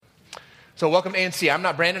So welcome to ANC. I'm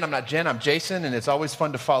not Brandon, I'm not Jen, I'm Jason, and it's always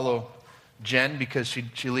fun to follow Jen because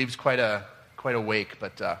she leaves quite a wake.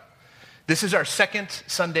 But this is our second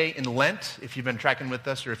Sunday in Lent. If you've been tracking with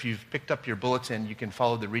us or if you've picked up your bulletin, you can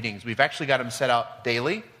follow the readings. We've actually got them set out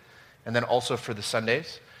daily and then also for the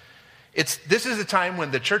Sundays. This is a time when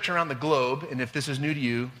the church around the globe, and if this is new to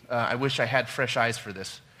you, I wish I had fresh eyes for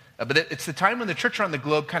this, but it's the time when the church around the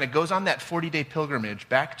globe kind of goes on that 40-day pilgrimage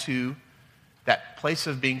back to that place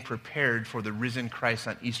of being prepared for the risen Christ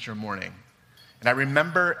on Easter morning. And I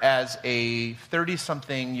remember as a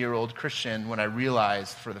 30-something-year-old Christian when I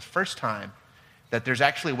realized for the first time that there's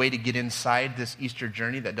actually a way to get inside this Easter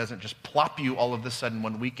journey that doesn't just plop you all of a sudden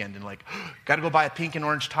one weekend and got to go buy a pink and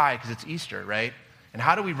orange tie because it's Easter, right? And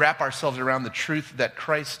how do we wrap ourselves around the truth that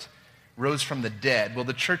Christ rose from the dead? Well,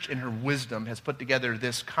 the church in her wisdom has put together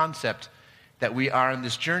this concept that we are on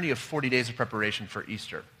this journey of 40 days of preparation for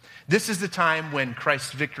Easter. This is the time when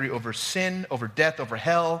Christ's victory over sin, over death, over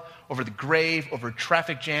hell, over the grave, over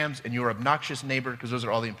traffic jams, and your obnoxious neighbor, because those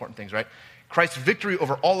are all the important things, right? Christ's victory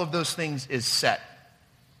over all of those things is set.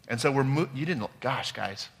 And so you didn't, gosh,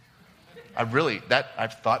 guys. I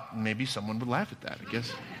thought maybe someone would laugh at that, I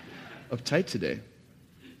guess. Uptight today.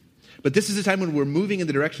 But this is the time when we're moving in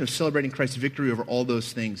the direction of celebrating Christ's victory over all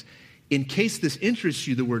those things. In case this interests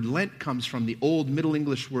you, the word Lent comes from the old Middle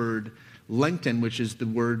English word lengthen, which is the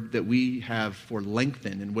word that we have for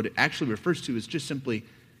lengthen. And what it actually refers to is just simply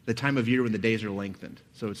the time of year when the days are lengthened.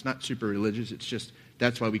 So it's not super religious. It's just,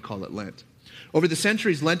 that's why we call it Lent. Over the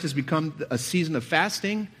centuries, Lent has become a season of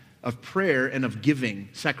fasting, of prayer, and of giving,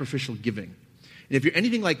 sacrificial giving. And if you're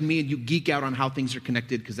anything like me and you geek out on how things are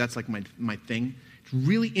connected, because that's like my thing, it's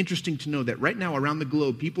really interesting to know that right now around the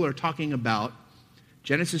globe, people are talking about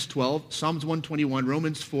Genesis 12, Psalms 121,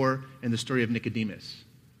 Romans 4, and the story of Nicodemus.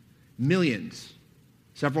 Millions,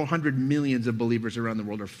 several hundred millions of believers around the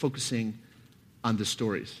world are focusing on the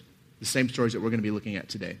stories, the same stories that we're going to be looking at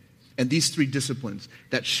today. And these three disciplines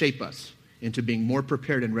that shape us into being more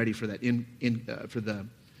prepared and ready for that, for the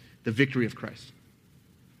victory of Christ.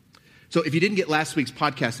 So if you didn't get last week's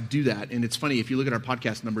podcast, do that. And it's funny, if you look at our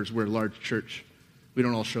podcast numbers, we're a large church. We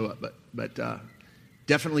don't all show up, but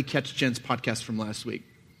definitely catch Jen's podcast from last week.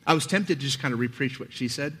 I was tempted to just kind of re-preach what she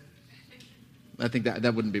said. I think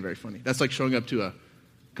that wouldn't be very funny. That's like showing up to a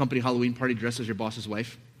company Halloween party dressed as your boss's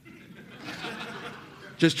wife.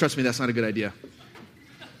 Just trust me, that's not a good idea.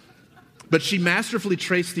 But she masterfully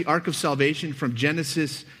traced the arc of salvation from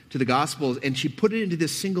Genesis to the Gospels, and she put it into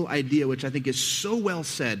this single idea, which I think is so well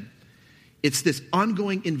said. It's this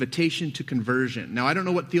ongoing invitation to conversion. Now, I don't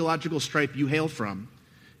know what theological stripe you hail from,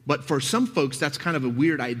 but for some folks, that's kind of a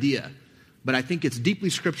weird idea. But I think it's deeply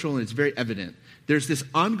scriptural and it's very evident. There's this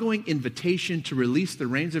ongoing invitation to release the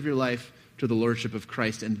reins of your life to the lordship of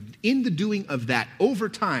Christ. And in the doing of that, over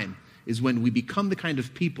time, is when we become the kind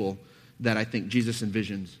of people that I think Jesus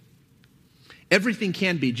envisions. Everything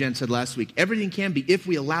can be, Jen said last week, everything can be, if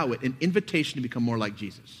we allow it, an invitation to become more like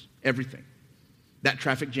Jesus. Everything. That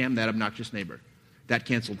traffic jam, that obnoxious neighbor, that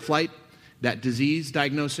canceled flight, that disease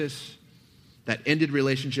diagnosis, that ended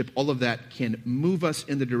relationship, all of that can move us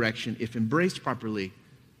in the direction, if embraced properly,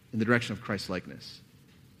 in the direction of Christ-likeness.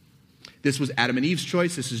 This was Adam and Eve's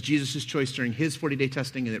choice. This is Jesus' choice during his 40-day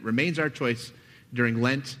testing, and it remains our choice during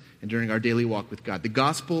Lent and during our daily walk with God. The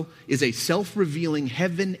gospel is a self-revealing,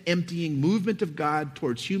 heaven-emptying movement of God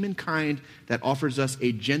towards humankind that offers us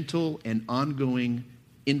a gentle and ongoing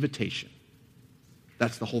invitation.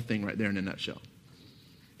 That's the whole thing right there in a nutshell.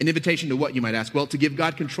 An invitation to what, you might ask? Well, to give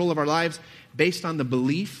God control of our lives based on the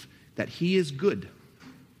belief that he is good.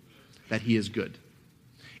 That he is good.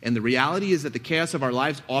 And the reality is that the chaos of our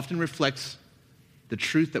lives often reflects the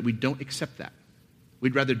truth that we don't accept that.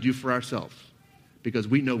 We'd rather do for ourselves because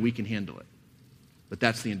we know we can handle it. But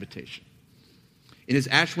that's the invitation. In his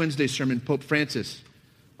Ash Wednesday sermon, Pope Francis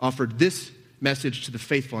offered this message to the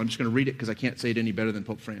faithful. I'm just going to read it because I can't say it any better than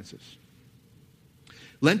Pope Francis.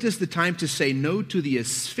 Lent is the time to say no to the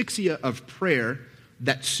asphyxia of prayer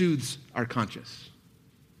that soothes our conscience.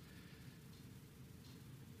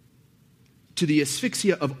 To the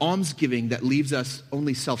asphyxia of almsgiving that leaves us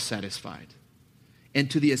only self-satisfied.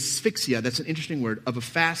 And to the asphyxia, that's an interesting word, of a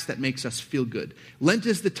fast that makes us feel good. Lent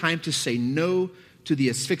is the time to say no to the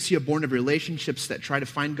asphyxia born of relationships that try to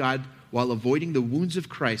find God while avoiding the wounds of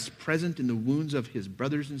Christ present in the wounds of his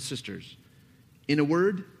brothers and sisters. In a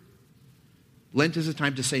word, Lent is a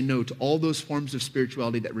time to say no to all those forms of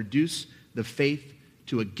spirituality that reduce the faith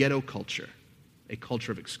to a ghetto culture, a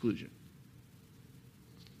culture of exclusion.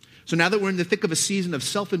 So now that we're in the thick of a season of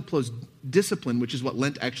self-imposed discipline, which is what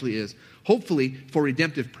Lent actually is, hopefully for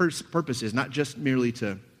redemptive purposes, not just merely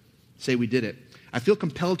to say we did it, I feel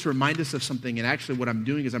compelled to remind us of something, and actually what I'm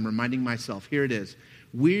doing is I'm reminding myself, here it is.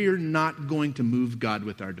 We're not going to move God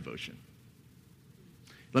with our devotion.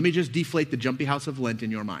 Let me just deflate the jumpy house of Lent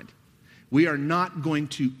in your mind. We are not going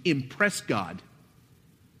to impress God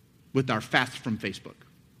with our fast from Facebook.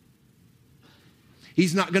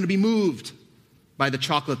 He's not going to be moved by the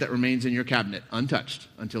chocolate that remains in your cabinet untouched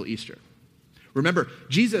until Easter. Remember,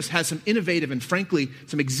 Jesus has some innovative and frankly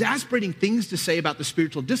some exasperating things to say about the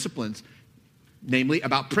spiritual disciplines, namely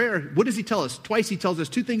about prayer. What does he tell us? Twice he tells us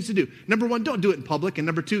two things to do. Number one, don't do it in public. And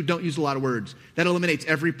number two, don't use a lot of words. That eliminates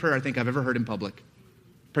every prayer I think I've ever heard in public.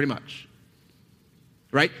 Pretty much.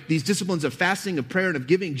 Right? These disciplines of fasting, of prayer, and of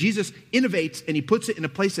giving, Jesus innovates and he puts it in a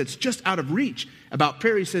place that's just out of reach. About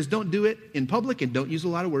prayer, he says, don't do it in public and don't use a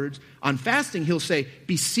lot of words. On fasting, he'll say,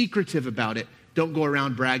 be secretive about it. Don't go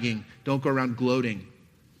around bragging. Don't go around gloating.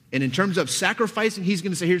 And in terms of sacrificing, he's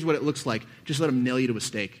going to say, here's what it looks like. Just let him nail you to a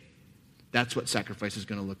stake. That's what sacrifice is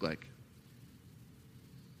going to look like.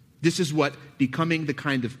 This is what becoming the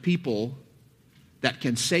kind of people that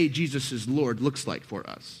can say Jesus is Lord looks like for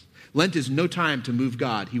us. Lent is no time to move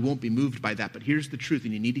God. He won't be moved by that. But here's the truth,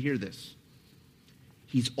 and you need to hear this.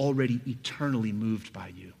 He's already eternally moved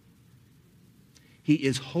by you. He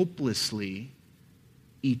is hopelessly,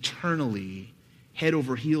 eternally, head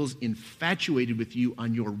over heels infatuated with you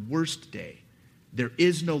on your worst day. There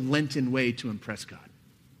is no Lenten way to impress God.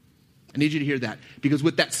 I need you to hear that. Because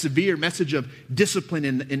with that severe message of discipline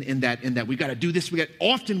in that we got to do this,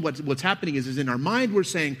 often what's happening is in our mind we're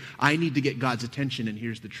saying, I need to get God's attention, and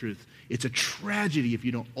here's the truth. It's a tragedy if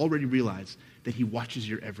you don't already realize that he watches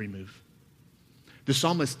your every move. The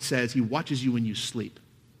psalmist says he watches you when you sleep.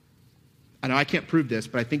 I know I can't prove this,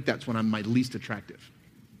 but I think that's when I'm my least attractive.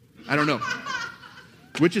 I don't know.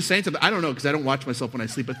 Which is saying something. I don't know because I don't watch myself when I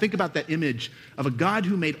sleep. But think about that image of a God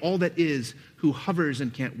who made all that is, who hovers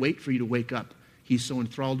and can't wait for you to wake up. He's so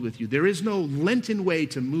enthralled with you. There is no Lenten way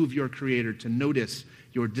to move your Creator, to notice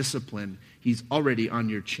your discipline. He's already on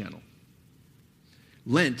your channel.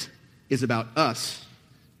 Lent is about us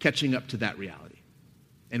catching up to that reality.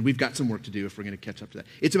 And we've got some work to do if we're going to catch up to that.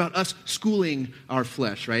 It's about us schooling our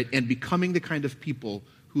flesh, right? And becoming the kind of people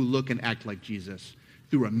who look and act like Jesus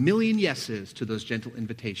through a million yeses to those gentle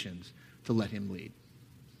invitations to let him lead.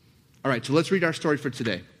 All right, so let's read our story for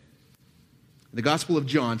today. The Gospel of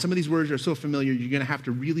John. Some of these words are so familiar, you're going to have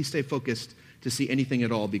to really stay focused to see anything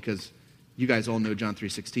at all because you guys all know John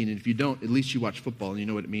 3:16. And if you don't, at least you watch football and you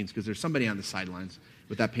know what it means because there's somebody on the sidelines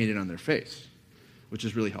with that painted on their face, which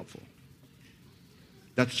is really helpful.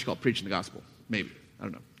 That's what you call preaching the gospel. Maybe. I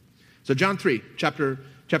don't know. So John 3, chapter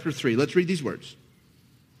 3. Let's read these words.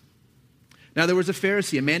 Now there was a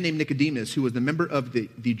Pharisee, a man named Nicodemus, who was the member of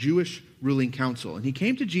the Jewish ruling council. And he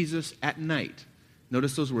came to Jesus at night.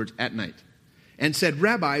 Notice those words, at night. And said,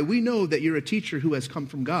 Rabbi, we know that you're a teacher who has come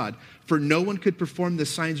from God, for no one could perform the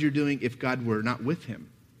signs you're doing if God were not with him.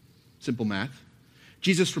 Simple math.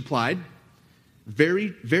 Jesus replied, very,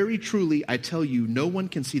 very truly, I tell you, no one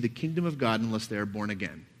can see the kingdom of God unless they are born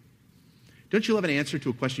again. Don't you love an answer to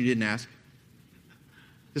a question you didn't ask?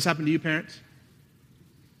 This happened to you, parents?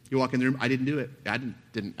 You walk in the room, I didn't do it. I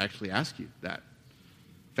didn't actually ask you that.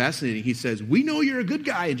 Fascinating. He says, we know you're a good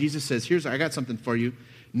guy. And Jesus says, I got something for you.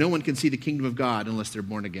 No one can see the kingdom of God unless they're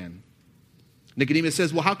born again. Nicodemus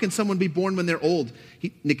says, well, how can someone be born when they're old?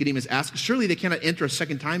 Nicodemus asks, surely they cannot enter a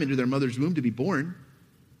second time into their mother's womb to be born.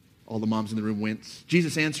 All the moms in the room wince.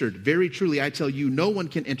 Jesus answered, very truly, I tell you, no one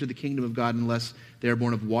can enter the kingdom of God unless they are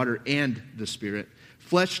born of water and the Spirit.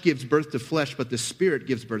 Flesh gives birth to flesh, but the Spirit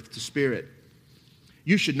gives birth to spirit.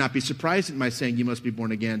 You should not be surprised at my saying you must be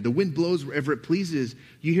born again. The wind blows wherever it pleases.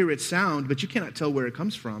 You hear its sound, but you cannot tell where it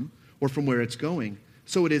comes from or from where it's going.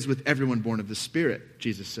 So it is with everyone born of the Spirit,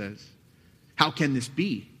 Jesus says. How can this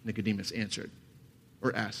be? Nicodemus answered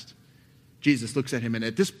or asked. Jesus looks at him, and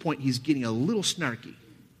at this point, he's getting a little snarky,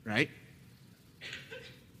 right?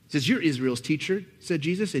 He says, you're Israel's teacher, said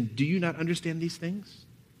Jesus, and do you not understand these things?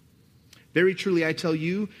 Very truly, I tell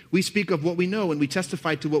you, we speak of what we know, and we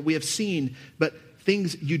testify to what we have seen, but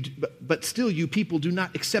still you people do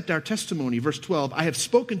not accept our testimony. Verse 12, I have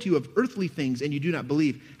spoken to you of earthly things and you do not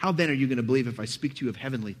believe. How then are you going to believe if I speak to you of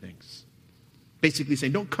heavenly things? Basically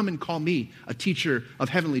saying, don't come and call me a teacher of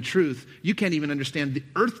heavenly truth. You can't even understand the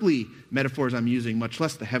earthly metaphors I'm using, much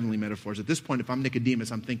less the heavenly metaphors. At this point, if I'm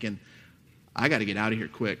Nicodemus, I'm thinking, I got to get out of here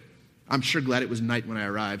quick. I'm sure glad it was night when I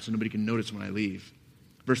arrived so nobody can notice when I leave.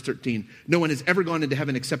 Verse 13, no one has ever gone into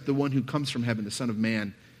heaven except the one who comes from heaven, the Son of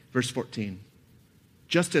Man. Verse 14,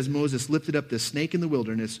 just as Moses lifted up the snake in the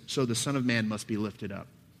wilderness, so the Son of Man must be lifted up.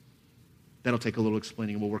 That'll take a little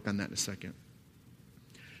explaining, and we'll work on that in a second.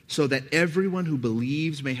 so that everyone who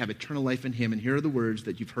believes may have eternal life in him. And here are the words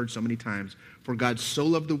that you've heard so many times. For God so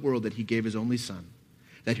loved the world that he gave his only Son,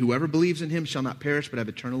 that whoever believes in him shall not perish but have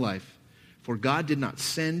eternal life. For God did not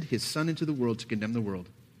send his Son into the world to condemn the world,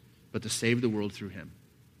 but to save the world through him.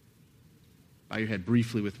 Bow your head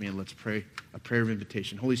briefly with me and let's pray a prayer of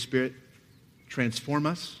invitation. Holy Spirit, transform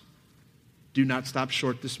us. Do not stop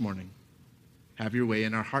short this morning. Have your way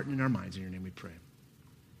in our heart and in our minds. In your name we pray.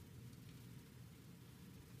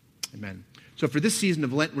 Amen. So for this season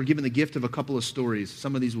of Lent, we're given the gift of a couple of stories.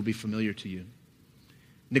 Some of these will be familiar to you.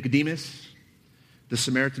 Nicodemus, the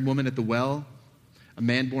Samaritan woman at the well, a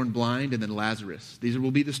man born blind, and then Lazarus. These will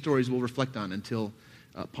be the stories we'll reflect on until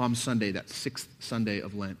Palm Sunday, that 6th Sunday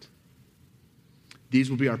of Lent. These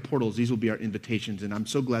will be our portals. These will be our invitations. And I'm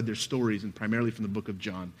so glad they're stories, and primarily from the book of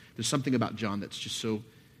John. There's something about John that's just so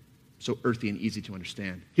earthy and easy to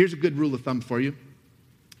understand. Here's a good rule of thumb for you.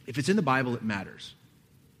 If it's in the Bible, it matters.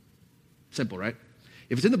 Simple, right?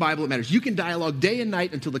 If it's in the Bible, it matters. You can dialogue day and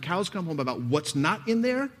night until the cows come home about what's not in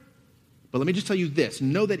there. But let me just tell you this.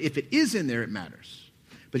 Know that if it is in there, it matters.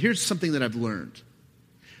 But here's something that I've learned.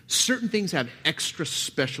 Certain things have extra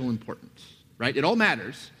special importance, right? It all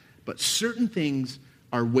matters, but certain things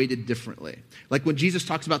are weighted differently. Like when Jesus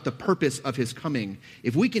talks about the purpose of his coming,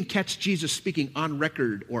 if we can catch Jesus speaking on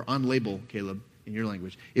record or on label, Caleb, in your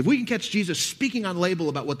language, if we can catch Jesus speaking on label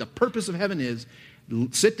about what the purpose of heaven is,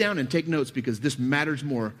 sit down and take notes because this matters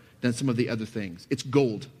more than some of the other things. It's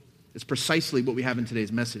gold. It's precisely what we have in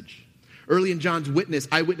today's message. Early in John's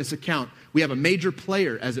eyewitness account, we have a major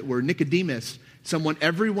player, as it were, Nicodemus, someone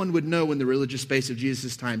everyone would know in the religious space of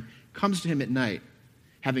Jesus' time, comes to him at night,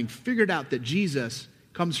 having figured out that Jesus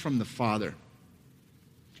comes from the Father.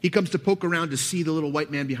 He comes to poke around to see the little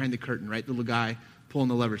white man behind the curtain, right? The little guy pulling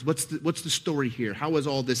the levers. What's the story here? How is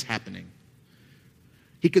all this happening?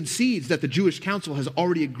 He concedes that the Jewish council has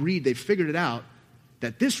already agreed, they've figured it out,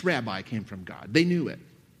 that this rabbi came from God. They knew it.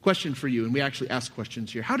 Question for you, and we actually ask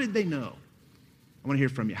questions here. How did they know? I want to hear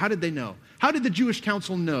from you. How did they know? How did the Jewish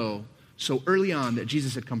council know so early on that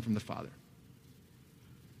Jesus had come from the Father?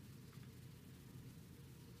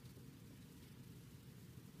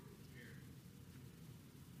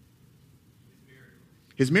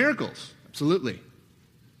 His miracles, absolutely.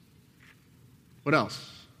 What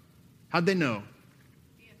else? How'd they know?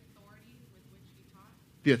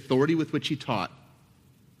 The authority with which he taught.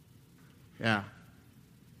 Yeah.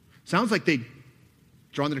 Sounds like they'd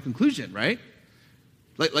drawn their conclusion, right?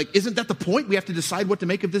 Like, isn't that the point? We have to decide what to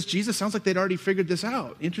make of this Jesus? Sounds like they'd already figured this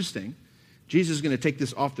out. Interesting. Jesus is going to take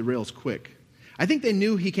this off the rails quick. I think they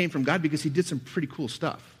knew he came from God because he did some pretty cool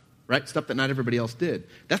stuff, right? Stuff that not everybody else did.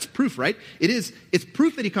 That's proof, right? It's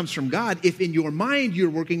proof that he comes from God if in your mind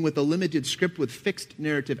you're working with a limited script with fixed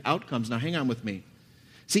narrative outcomes. Now, hang on with me.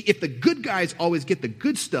 See, if the good guys always get the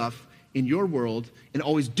good stuff in your world and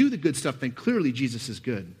always do the good stuff, then clearly Jesus is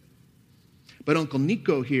good. But Uncle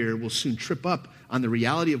Nico here will soon trip up on the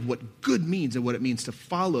reality of what good means and what it means to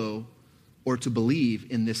follow or to believe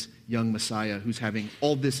in this young Messiah who's having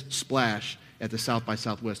all this splash at the South by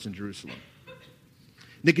Southwest in Jerusalem.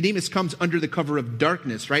 Nicodemus comes under the cover of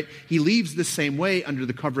darkness, right? He leaves the same way under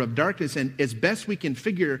the cover of darkness, and as best we can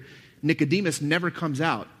figure, Nicodemus never comes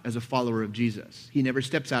out as a follower of Jesus. He never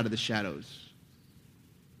steps out of the shadows.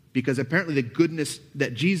 Because apparently the goodness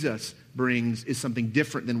that Jesus brings is something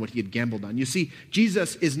different than what he had gambled on. You see,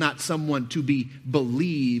 Jesus is not someone to be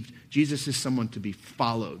believed. Jesus is someone to be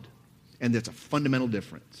followed. And that's a fundamental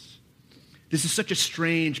difference. This is such a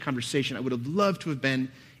strange conversation. I would have loved to have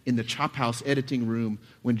been in the Chop House editing room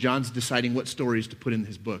when John's deciding what stories to put in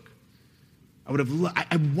his book.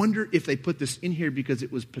 I wonder if they put this in here because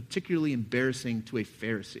it was particularly embarrassing to a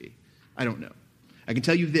Pharisee. I don't know. I can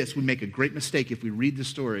tell you this, we make a great mistake if we read the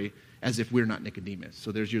story as if we're not Nicodemus.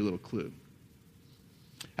 So there's your little clue.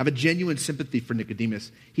 I have a genuine sympathy for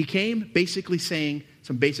Nicodemus. He came basically saying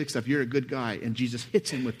some basic stuff. You're a good guy. And Jesus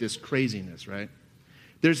hits him with this craziness, right?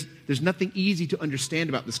 There's nothing easy to understand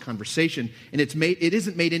about this conversation. And it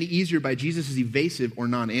isn't made any easier by Jesus' evasive or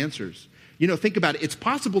non-answers. You know, think about it. It's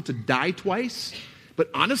possible to die twice, but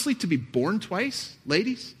honestly, to be born twice,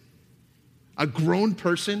 ladies, a grown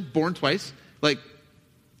person born twice, like,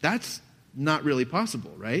 that's not really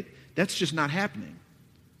possible, right? That's just not happening.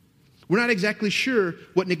 We're not exactly sure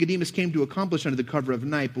what Nicodemus came to accomplish under the cover of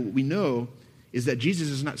night, but what we know is that Jesus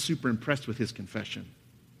is not super impressed with his confession.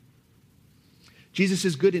 Jesus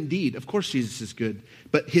is good indeed. Of course Jesus is good.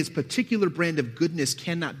 But his particular brand of goodness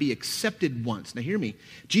cannot be accepted once. Now hear me.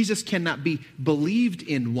 Jesus cannot be believed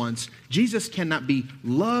in once. Jesus cannot be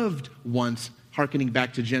loved once, hearkening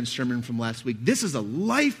back to Jen's sermon from last week. This is a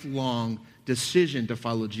lifelong decision to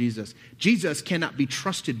follow Jesus. Jesus cannot be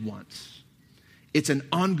trusted once. It's an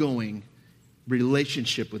ongoing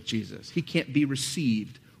relationship with Jesus. He can't be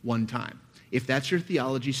received one time. If that's your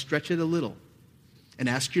theology, stretch it a little and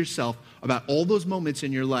ask yourself about all those moments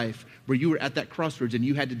in your life where you were at that crossroads and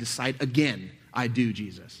you had to decide again, I do,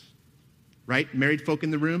 Jesus. Right? Married folk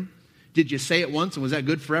in the room? Did you say it once and was that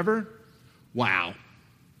good forever? Wow.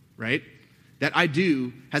 Right? That I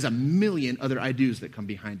do has a million other I do's that come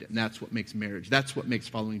behind it, and that's what makes marriage. That's what makes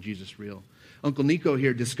following Jesus real. Uncle Nico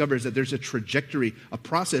here discovers that there's a trajectory, a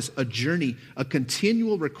process, a journey, a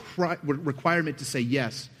continual requirement to say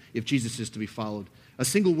yes if Jesus is to be followed. A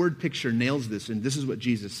single word picture nails this, and this is what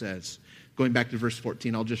Jesus says. Going back to verse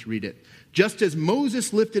 14, I'll just read it. Just as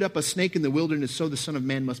Moses lifted up a snake in the wilderness, so the Son of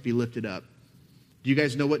Man must be lifted up. Do you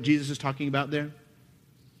guys know what Jesus is talking about there?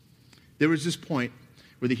 There was this point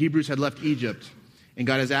where the Hebrews had left Egypt, and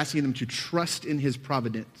God is asking them to trust in his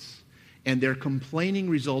providence. And their complaining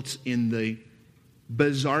results in the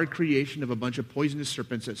bizarre creation of a bunch of poisonous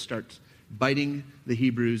serpents that start biting the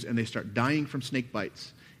Hebrews, and they start dying from snake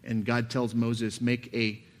bites. And God tells Moses, make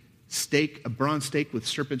a stake, a bronze stake with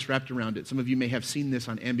serpents wrapped around it. Some of you may have seen this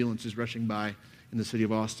on ambulances rushing by in the city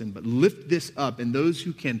of Austin. But lift this up, and those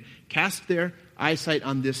who can cast their eyesight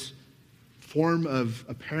on this form of,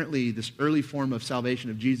 apparently this early form of salvation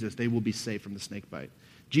of Jesus, they will be saved from the snake bite.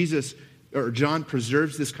 John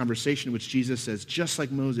preserves this conversation in which Jesus says, just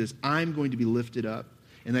like Moses, I'm going to be lifted up.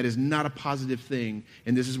 And that is not a positive thing.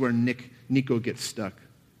 And this is where Nico gets stuck.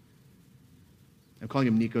 I'm calling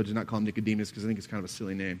him Nico, do not call him Nicodemus, because I think it's kind of a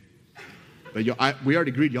silly name. But we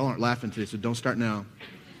already agreed y'all aren't laughing today, so don't start now.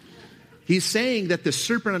 He's saying that the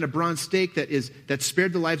serpent on a bronze stake that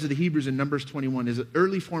spared the lives of the Hebrews in Numbers 21 is an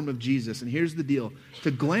early form of Jesus. And here's the deal.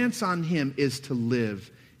 To glance on him is to live.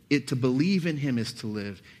 To believe in him is to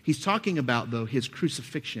live. He's talking about, though, his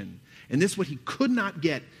crucifixion. And this is what he could not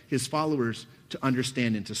get his followers to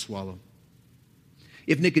understand and to swallow.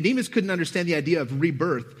 If Nicodemus couldn't understand the idea of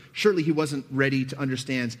rebirth, surely he wasn't ready to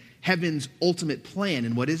understand heaven's ultimate plan.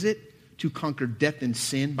 And what is it? To conquer death and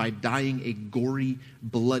sin by dying a gory,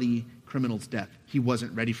 bloody criminal's death. He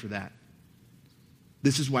wasn't ready for that.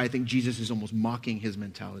 This is why I think Jesus is almost mocking his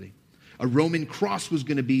mentality. A Roman cross was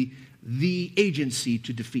going to be the agency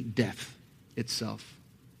to defeat death itself.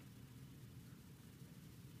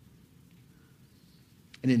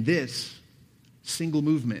 And in this single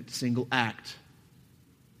movement, single act,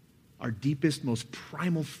 our deepest, most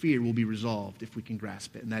primal fear will be resolved if we can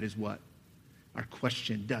grasp it. And that is what? Our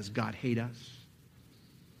question, does God hate us?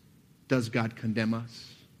 Does God condemn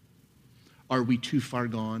us? Are we too far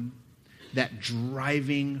gone? That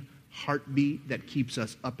driving heartbeat that keeps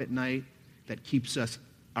us up at night, that keeps us,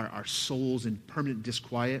 our souls in permanent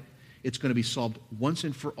disquiet, it's going to be solved once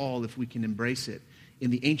and for all if we can embrace it. In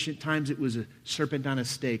the ancient times, it was a serpent on a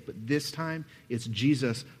stake, but this time, it's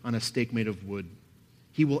Jesus on a stake made of wood.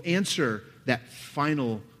 He will answer that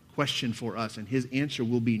final question for us, and his answer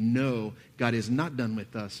will be no, God is not done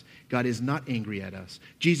with us. God is not angry at us.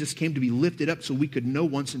 Jesus came to be lifted up so we could know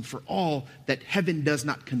once and for all that heaven does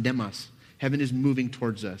not condemn us. Heaven is moving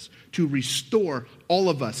towards us to restore all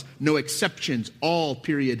of us, no exceptions, all,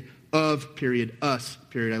 period, of, period, us,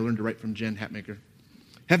 period. I learned to write from Jen Hatmaker.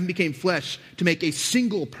 Heaven became flesh to make a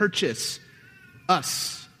single purchase,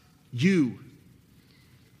 us, you.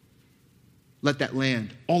 Let that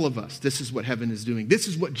land, all of us. This is what heaven is doing. This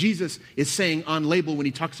is what Jesus is saying on label when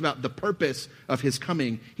he talks about the purpose of his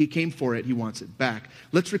coming. He came for it. He wants it back.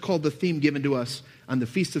 Let's recall the theme given to us on the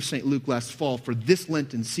Feast of St. Luke last fall for this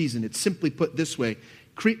Lenten season. It's simply put this way.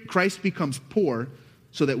 Christ becomes poor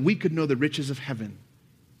so that we could know the riches of heaven.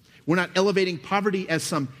 We're not elevating poverty as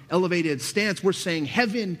some elevated stance. We're saying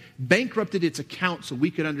heaven bankrupted its account so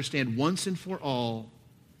we could understand once and for all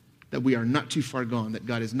that we are not too far gone, that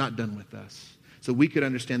God is not done with us, so we could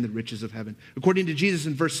understand the riches of heaven. According to Jesus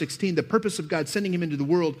in verse 16, the purpose of God sending him into the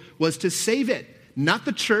world was to save it, not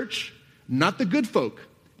the church, not the good folk,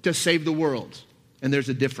 to save the world. And there's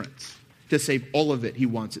a difference. To save all of it, he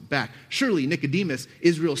wants it back. Surely Nicodemus,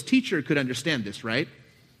 Israel's teacher, could understand this, right?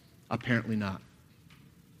 Apparently not.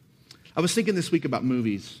 I was thinking this week about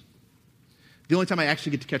movies. The only time I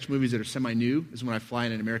actually get to catch movies that are semi-new is when I fly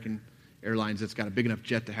in an American Airlines that's got a big enough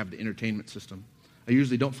jet to have the entertainment system. I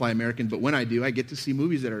usually don't fly American, but when I do, I get to see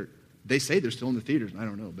movies that they say they're still in the theaters, and I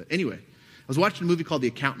don't know. But anyway, I was watching a movie called The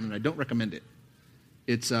Accountant, and I don't recommend it.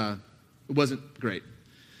 It wasn't great.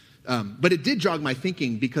 But it did jog my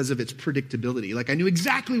thinking because of its predictability. Like, I knew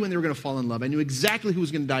exactly when they were going to fall in love. I knew exactly who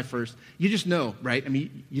was going to die first. You just know, right? I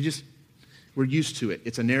mean, we're used to it.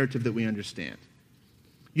 It's a narrative that we understand.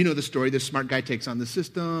 You know the story. This smart guy takes on the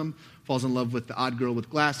system, falls in love with the odd girl with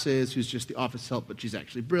glasses, who's just the office help, but she's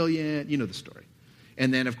actually brilliant. You know the story.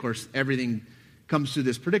 And then, of course, everything comes to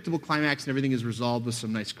this predictable climax, and everything is resolved with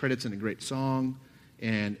some nice credits and a great song,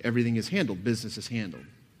 and everything is handled. Business is handled.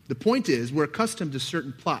 The point is, we're accustomed to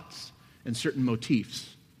certain plots and certain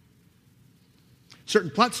motifs. Certain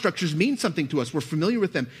plot structures mean something to us. We're familiar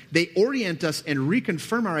with them. They orient us and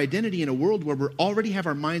reconfirm our identity in a world where we already have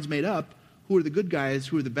our minds made up. Who are the good guys?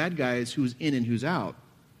 Who are the bad guys? Who's in and who's out?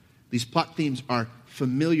 These plot themes are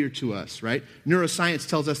familiar to us, right? Neuroscience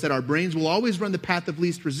tells us that our brains will always run the path of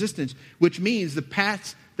least resistance, which means the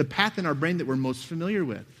path in our brain that we're most familiar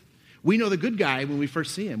with. We know the good guy when we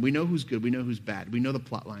first see him. We know who's good. We know who's bad. We know the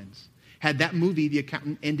plot lines. Had that movie, The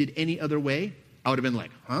Accountant, ended any other way, I would have been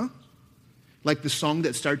like, huh? Like the song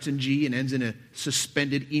that starts in G and ends in a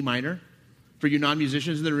suspended E minor. For you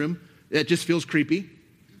non-musicians in the room, that just feels creepy,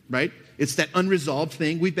 right? It's that unresolved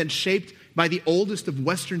thing. We've been shaped by the oldest of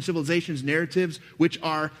Western civilization's narratives, which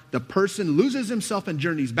are the person loses himself and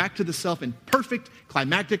journeys back to the self in perfect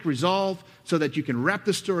climactic resolve so that you can wrap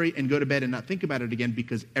the story and go to bed and not think about it again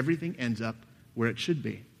because everything ends up where it should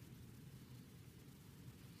be.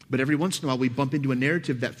 But every once in a while, we bump into a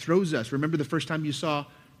narrative that throws us. Remember the first time you saw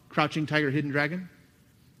Crouching Tiger, Hidden Dragon?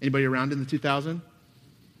 Anybody around in the 2000?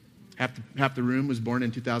 Half the room was born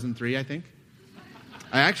in 2003, I think.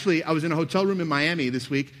 I was in a hotel room in Miami this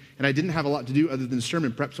week, and I didn't have a lot to do other than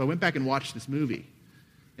sermon prep, so I went back and watched this movie.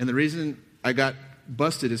 And the reason I got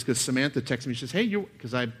busted is because Samantha texted me. She says, hey,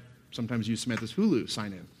 because I sometimes use Samantha's Hulu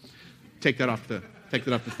sign-in. Take that off the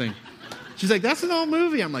thing. She's like, that's an old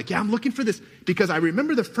movie. I'm like, yeah, I'm looking for this. Because I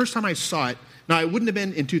remember the first time I saw it. Now, it wouldn't have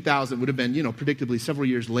been in 2000. It would have been, predictably several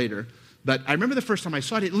years later. But I remember the first time I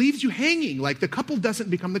saw it. It leaves you hanging. Like, the couple doesn't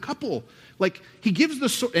become the couple. Like, he gives the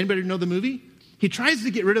sword. Anybody know the movie? He tries to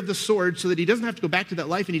get rid of the sword so that he doesn't have to go back to that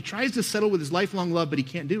life. And he tries to settle with his lifelong love, but he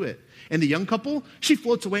can't do it. And the young couple, she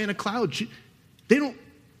floats away in a cloud. And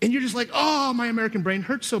you're just like, oh, my American brain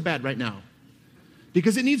hurts so bad right now.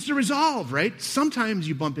 Because it needs to resolve, right? Sometimes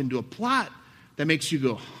you bump into a plot that makes you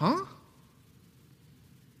go, huh?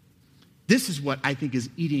 This is what I think is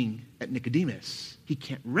eating at Nicodemus. He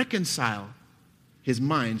can't reconcile his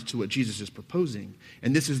mind to what Jesus is proposing.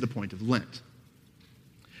 And this is the point of Lent.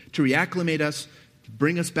 To reacclimate us, to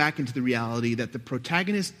bring us back into the reality that the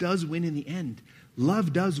protagonist does win in the end.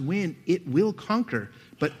 Love does win. It will conquer,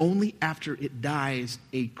 but only after it dies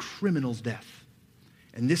a criminal's death.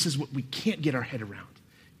 And this is what we can't get our head around,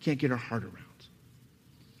 can't get our heart around.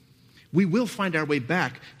 We will find our way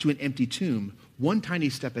back to an empty tomb, one tiny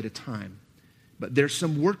step at a time. But there's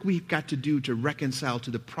some work we've got to do to reconcile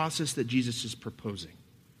to the process that Jesus is proposing.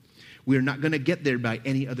 We are not going to get there by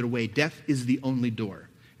any other way. Death is the only door.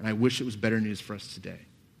 And I wish it was better news for us today.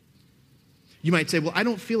 You might say, well, I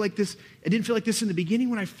didn't feel like this in the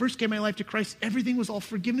beginning when I first gave my life to Christ. Everything was all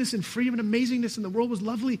forgiveness and freedom and amazingness and the world was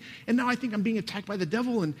lovely. And now I think I'm being attacked by the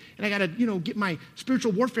devil and I got to, get my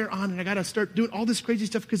spiritual warfare on and I got to start doing all this crazy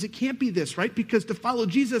stuff because it can't be this, right? Because to follow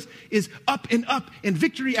Jesus is up and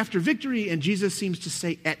victory after victory. And Jesus seems to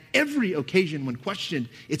say at every occasion when questioned,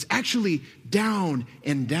 it's actually down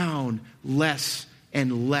and down, less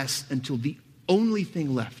and less until the only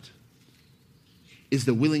thing left is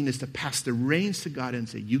the willingness to pass the reins to God and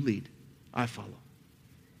say, you lead, I follow.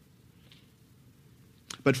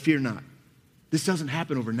 But fear not. This doesn't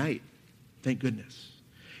happen overnight, thank goodness.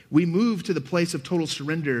 We move to the place of total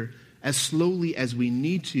surrender as slowly as we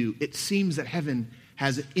need to. It seems that heaven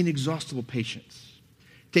has inexhaustible patience,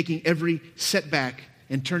 taking every setback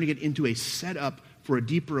and turning it into a setup for a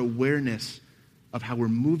deeper awareness of how we're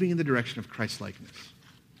moving in the direction of Christ-likeness.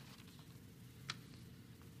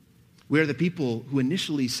 We are the people who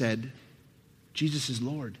initially said, Jesus is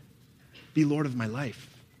Lord. Be Lord of my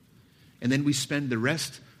life. And then we spend the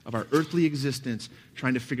rest of our earthly existence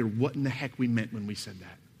trying to figure what in the heck we meant when we said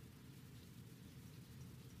that.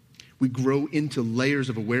 We grow into layers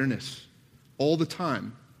of awareness all the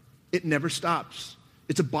time. It never stops.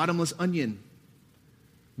 It's a bottomless onion.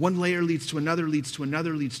 One layer leads to another, leads to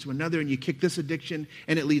another, leads to another, and you kick this addiction,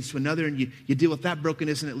 and it leads to another, and you deal with that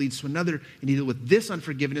brokenness, and it leads to another, and you deal with this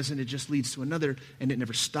unforgiveness, and it just leads to another, and it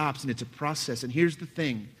never stops, and it's a process. And here's the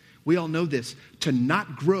thing. We all know this. To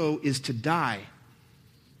not grow is to die.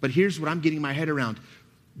 But here's what I'm getting my head around.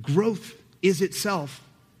 Growth is itself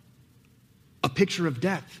a picture of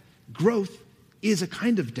death. Growth is a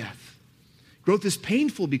kind of death. Growth is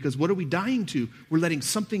painful because what are we dying to? We're letting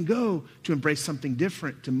something go to embrace something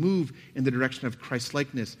different, to move in the direction of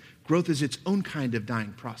Christ-likeness. Growth is its own kind of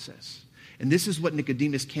dying process. And this is what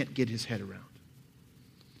Nicodemus can't get his head around.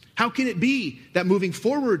 How can it be that moving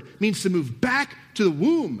forward means to move back to the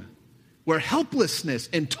womb, where helplessness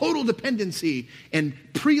and total dependency and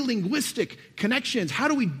pre-linguistic connections, how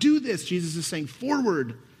do we do this? Jesus is saying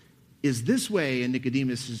forward is this way, and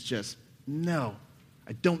Nicodemus is just, no,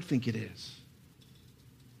 I don't think it is.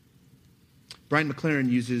 Brian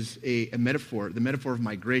McLaren uses a metaphor, the metaphor of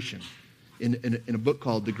migration, in a book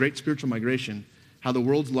called The Great Spiritual Migration, how the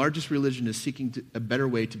world's largest religion is seeking a better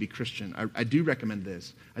way to be Christian. I do recommend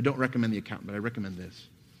this. I don't recommend the account, but I recommend this.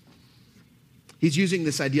 He's using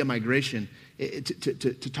this idea of migration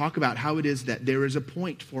to talk about how it is that there is a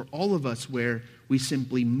point for all of us where we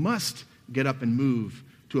simply must get up and move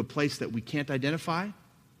to a place that we can't identify.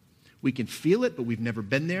 We can feel it, but we've never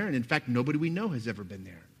been there. And in fact, nobody we know has ever been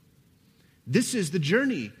there. This is the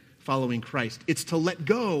journey following Christ. It's to let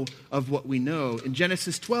go of what we know. In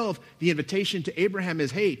Genesis 12, the invitation to Abraham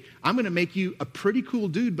is, hey, I'm going to make you a pretty cool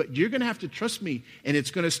dude, but you're going to have to trust me. And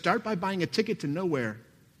it's going to start by buying a ticket to nowhere.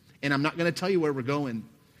 And I'm not going to tell you where we're going.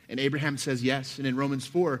 And Abraham says yes. And in Romans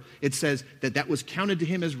 4, it says that was counted to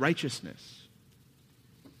him as righteousness.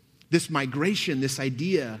 This migration, this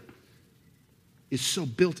idea, is so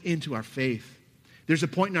built into our faith. There's a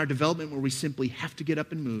point in our development where we simply have to get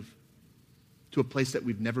up and move to a place that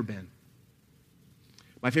we've never been.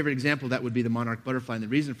 My favorite example of that would be the monarch butterfly, and the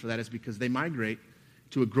reason for that is because they migrate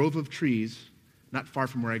to a grove of trees not far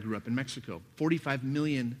from where I grew up in Mexico. 45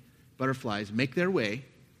 million butterflies make their way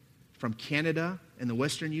from Canada and the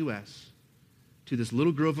western U.S. to this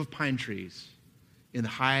little grove of pine trees in the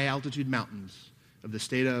high-altitude mountains of the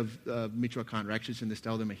state of Michoacan, or actually it's in the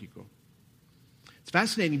Estado de Mexico. It's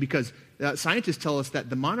fascinating because scientists tell us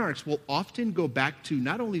that the monarchs will often go back to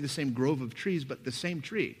not only the same grove of trees, but the same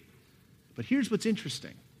tree. But here's what's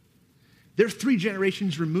interesting. They're 3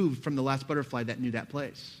 generations removed from the last butterfly that knew that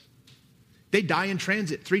place. They die in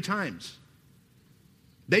transit 3 times.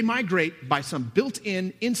 They migrate by some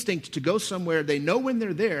built-in instinct to go somewhere. They know when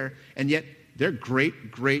they're there, and yet their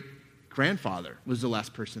great-great-grandfather was the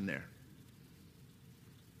last person there.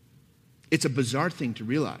 It's a bizarre thing to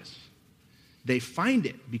realize. They find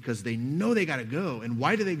it because they know they got to go. And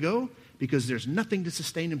why do they go? Because there's nothing to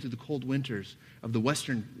sustain them through the cold winters of the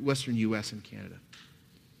western U.S. and Canada.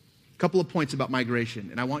 A couple of points about migration,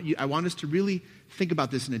 and I want us to really think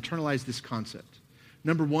about this and internalize this concept.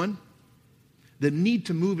 Number 1, the need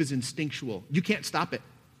to move is instinctual. You can't stop it.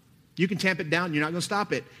 You can tamp it down. You're not going to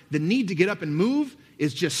stop it. The need to get up and move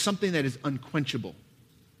is just something that is unquenchable.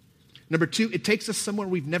 Number 2, it takes us somewhere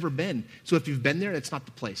we've never been. So if you've been there, it's not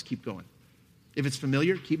the place. Keep going. If it's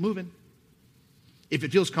familiar, keep moving. If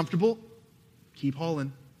it feels comfortable, keep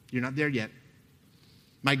hauling. You're not there yet.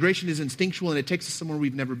 Migration is instinctual, and it takes us somewhere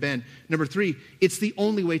we've never been. Number 3, it's the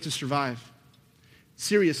only way to survive.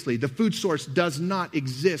 Seriously, the food source does not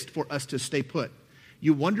exist for us to stay put.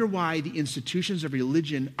 You wonder why the institutions of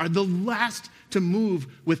religion are the last to move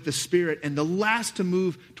with the Spirit and the last to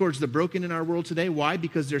move towards the broken in our world today. Why?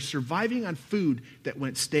 Because they're surviving on food that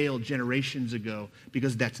went stale generations ago,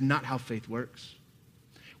 because that's not how faith works.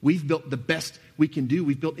 We've built the best we can do.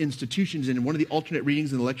 We've built institutions, and one of the alternate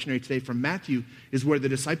readings in the lectionary today from Matthew is where the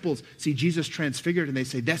disciples see Jesus transfigured, and they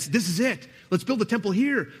say, this is it. Let's build the temple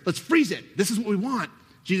here. Let's freeze it. This is what we want.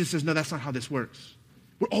 Jesus says, no, that's not how this works.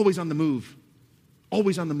 We're always on the move.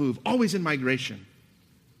 Always on the move, always in migration.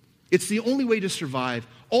 It's the only way to survive.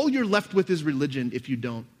 All you're left with is religion if you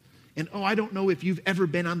don't. And I don't know if you've ever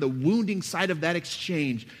been on the wounding side of that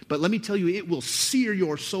exchange, but let me tell you, it will sear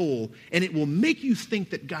your soul, and it will make you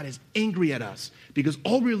think that God is angry at us, because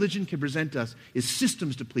all religion can present us is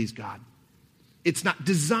systems to please God. It's not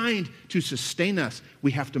designed to sustain us.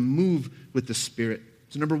 We have to move with the Spirit.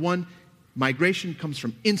 So number 1, migration comes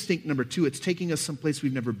from instinct. Number 2, it's taking us someplace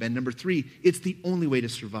we've never been. Number 3, it's the only way to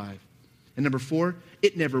survive. And number 4,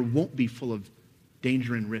 it never won't be full of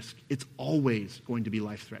danger and risk. It's always going to be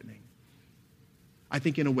life-threatening. I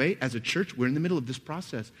think in a way, as a church, we're in the middle of this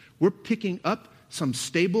process. We're picking up some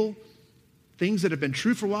stable things that have been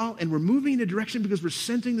true for a while, and we're moving in a direction because we're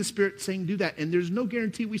sensing the Spirit saying do that, and there's no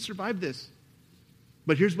guarantee we survive this.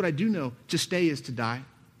 But here's what I do know. To stay is to die.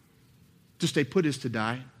 To stay put is to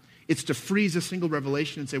die. It's to freeze a single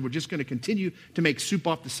revelation and say we're just going to continue to make soup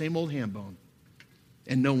off the same old ham bone.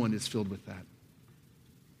 And no one is filled with that.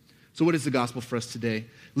 So what is the gospel for us today?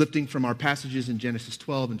 Lifting from our passages in Genesis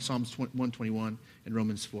 12 and Psalms 121 and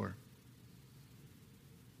Romans 4.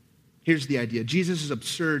 Here's the idea. Jesus'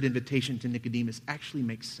 absurd invitation to Nicodemus actually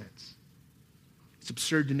makes sense. It's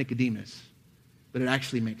absurd to Nicodemus, but it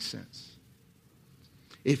actually makes sense.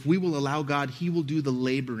 If we will allow God, he will do the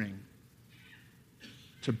laboring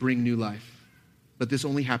to bring new life. But this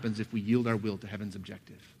only happens if we yield our will to heaven's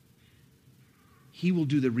objective. He will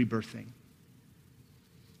do the rebirthing.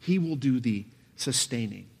 He will do the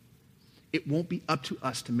sustaining. It won't be up to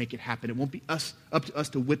us to make it happen. It won't be up to us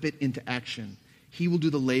to whip it into action. He will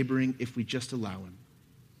do the laboring if we just allow him.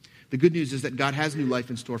 The good news is that God has new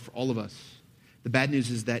life in store for all of us. The bad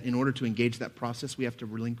news is that in order to engage that process, we have to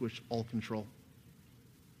relinquish all control.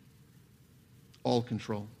 All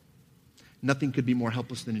control. Nothing could be more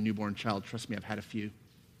helpless than a newborn child. Trust me, I've had a few.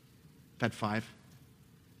 I've had 5.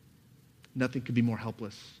 Nothing could be more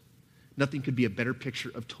helpless. Nothing could be a better picture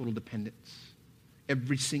of total dependence.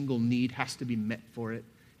 Every single need has to be met for it.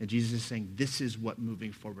 And Jesus is saying, this is what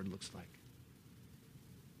moving forward looks like.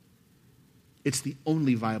 It's the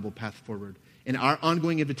only viable path forward. And our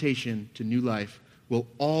ongoing invitation to new life will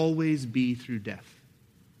always be through death.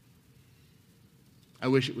 I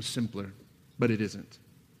wish it was simpler, but it isn't.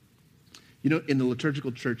 You know, in the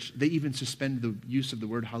liturgical church, they even suspend the use of the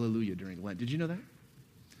word hallelujah during Lent. Did you know that?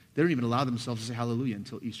 They don't even allow themselves to say hallelujah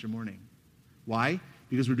until Easter morning. Why?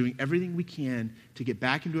 Because we're doing everything we can to get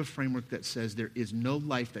back into a framework that says there is no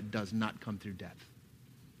life that does not come through death.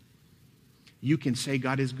 You can say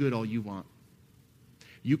God is good all you want.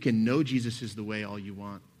 You can know Jesus is the way all you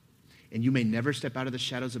want. And you may never step out of the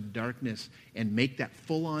shadows of darkness and make that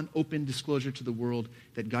full-on open disclosure to the world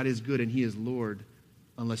that God is good and he is Lord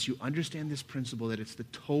unless you understand this principle that it's the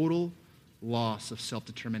total loss of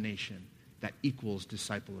self-determination that equals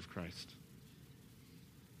disciple of Christ.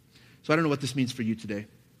 So I don't know what this means for you today.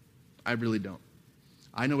 I really don't.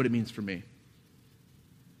 I know what it means for me.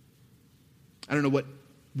 I don't know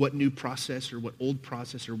what new process or what old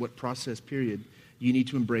process or what process period you need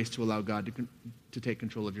to embrace to allow God to take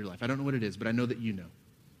control of your life. I don't know what it is, but I know that you know.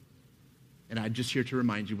 And I'm just here to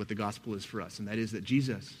remind you what the gospel is for us, and that is that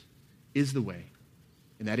Jesus is the way,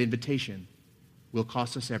 and that invitation will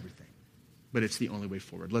cost us everything, but it's the only way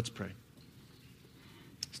forward. Let's pray.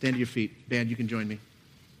 Stand to your feet. Band, you can join me.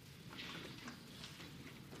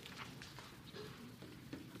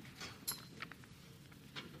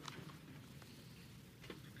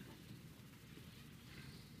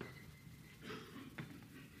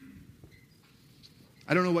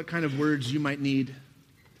 I don't know what kind of words you might need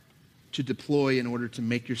to deploy in order to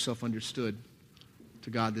make yourself understood to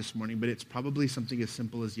God this morning, but it's probably something as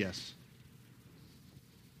simple as yes.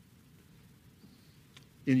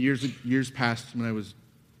 In years past, when I was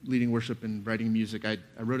leading worship and writing music, I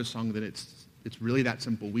wrote a song that it's really that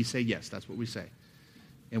simple. We say yes, that's what we say.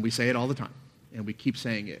 And we say it all the time, and we keep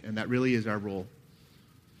saying it, and that really is our role.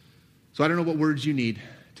 So I don't know what words you need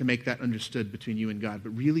to make that understood between you and God, but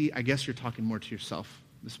really, I guess you're talking more to yourself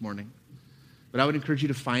this morning. But I would encourage you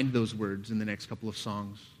to find those words in the next couple of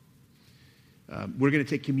songs. We're going to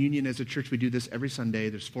take communion as a church. We do this every Sunday.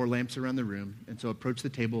 There's 4 lamps around the room, and so approach the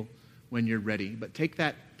table when you're ready. But take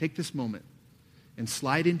this moment and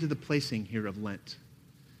slide into the placing here of Lent.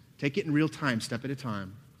 Take it in real time, step at a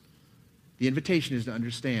time. The invitation is to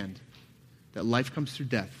understand that life comes through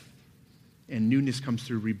death and newness comes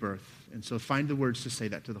through rebirth. And so find the words to say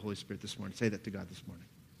that to the Holy Spirit this morning. Say that to God this morning.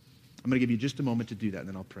 I'm going to give you just a moment to do that, and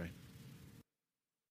then I'll pray.